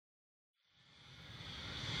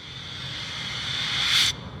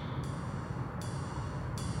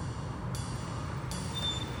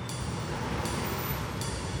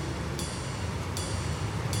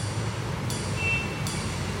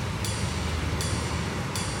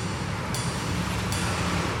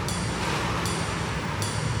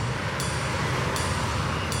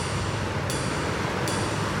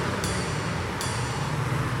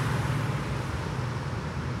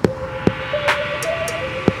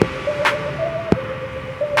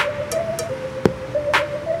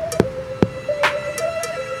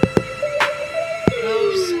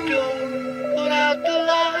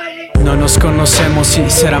conocemos y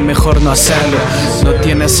será mejor no hacerlo. No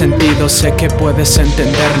tiene sentido, sé que puedes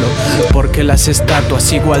entenderlo, porque las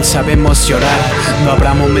estatuas igual sabemos llorar. No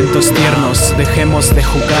habrá momentos tiernos, dejemos de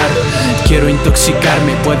jugar. Quiero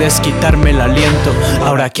intoxicarme, puedes quitarme el aliento.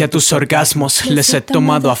 Ahora que a tus orgasmos les he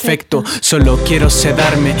tomado afecto, solo quiero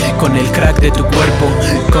sedarme con el crack de tu cuerpo.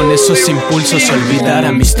 Con esos impulsos olvidar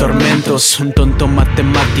a mis tormentos. Un tonto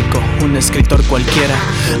matemático, un escritor cualquiera,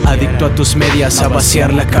 adicto a tus medias, a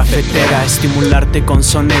vaciar la cafetera, a estimularte con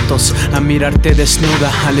sonetos, a mirarte desnuda,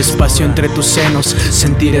 al espacio entre tus senos,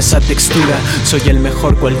 sentir esa textura. Soy el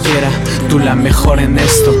mejor cualquiera, tú la mejor en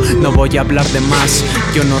esto. No voy a hablar de más,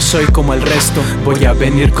 yo no soy como el resto. Voy a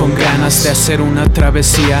venir con ganas de hacer una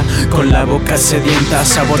travesía, con la boca sedienta a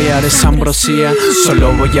saborear esa ambrosía.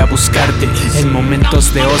 Solo voy a buscarte en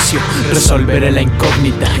momentos de ocio, resolveré la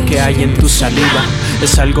incógnita que hay en tu saliva.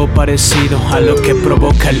 Es algo parecido a lo que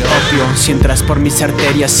provoca el opio. Si entras por mis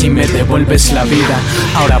arterias y me devuelves la vida,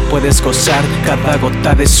 ahora puedes gozar cada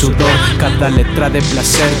gota de sudor, cada letra de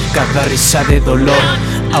placer, cada risa de dolor.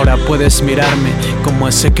 Ahora puedes mirarme como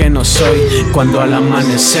ese que no soy, cuando al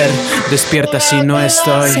amanecer despiertas y no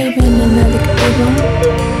estoy. Soy veneno adictivo,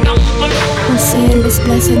 poseer es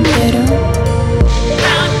placentero.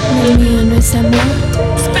 Lo mío no es amor,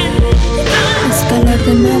 es calor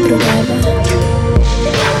de madrugada.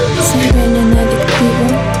 Soy veneno adictivo,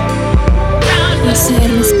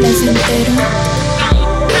 poseer es placentero.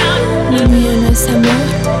 Lo mío no es amor,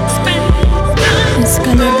 es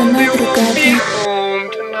calor de madrugada.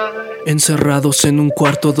 Encerrados en un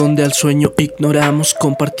cuarto donde al sueño ignoramos,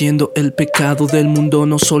 compartiendo el pecado del mundo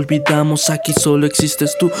nos olvidamos. Aquí solo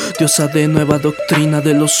existes tú, diosa de nueva doctrina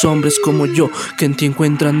de los hombres como yo, que en ti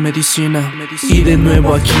encuentran medicina. Y de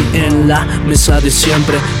nuevo aquí en la mesa de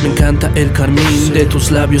siempre, me encanta el carmín de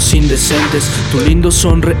tus labios indecentes, tu lindo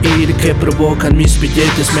sonreír que provocan mis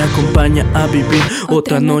billetes. Me acompaña a vivir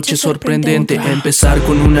otra noche sorprendente, empezar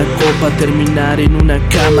con una copa, terminar en una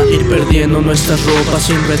cama, ir perdiendo nuestras ropas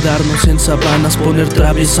y enredarnos en sabanas, poner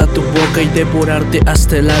traves a tu boca y devorarte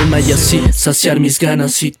hasta el alma, y así saciar mis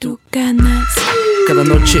ganas y tú ganas. Cada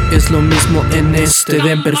noche es lo mismo en este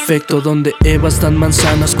Edén perfecto, donde Evas dan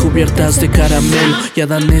manzanas cubiertas de caramelo y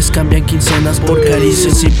Adanes cambian quincenas por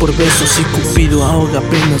caricias y por besos, y Cupido ahoga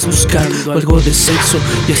penas buscando algo de sexo.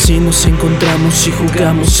 Y así nos encontramos y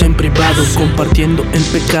jugamos en privado, compartiendo el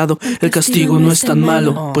pecado. El castigo no es tan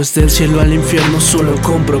malo, pues del cielo al infierno solo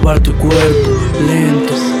comprobar tu cuerpo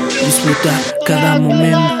lento, disfrutar cada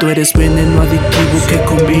momento. Eres veneno adictivo que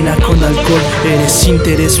combina con alcohol, eres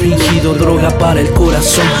interés fingido, droga para el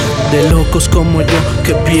corazón de locos como yo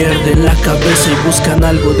que pierden la cabeza y buscan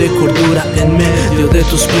algo de cordura en medio de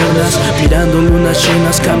tus piernas, mirando lunas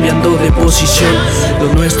llenas, cambiando de posición.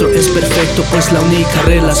 Lo nuestro es perfecto, pues la única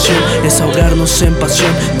relación es ahogarnos en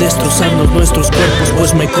pasión, destrozarnos nuestros cuerpos,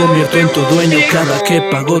 pues me convierto en tu dueño cada que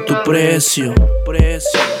pago tu precio.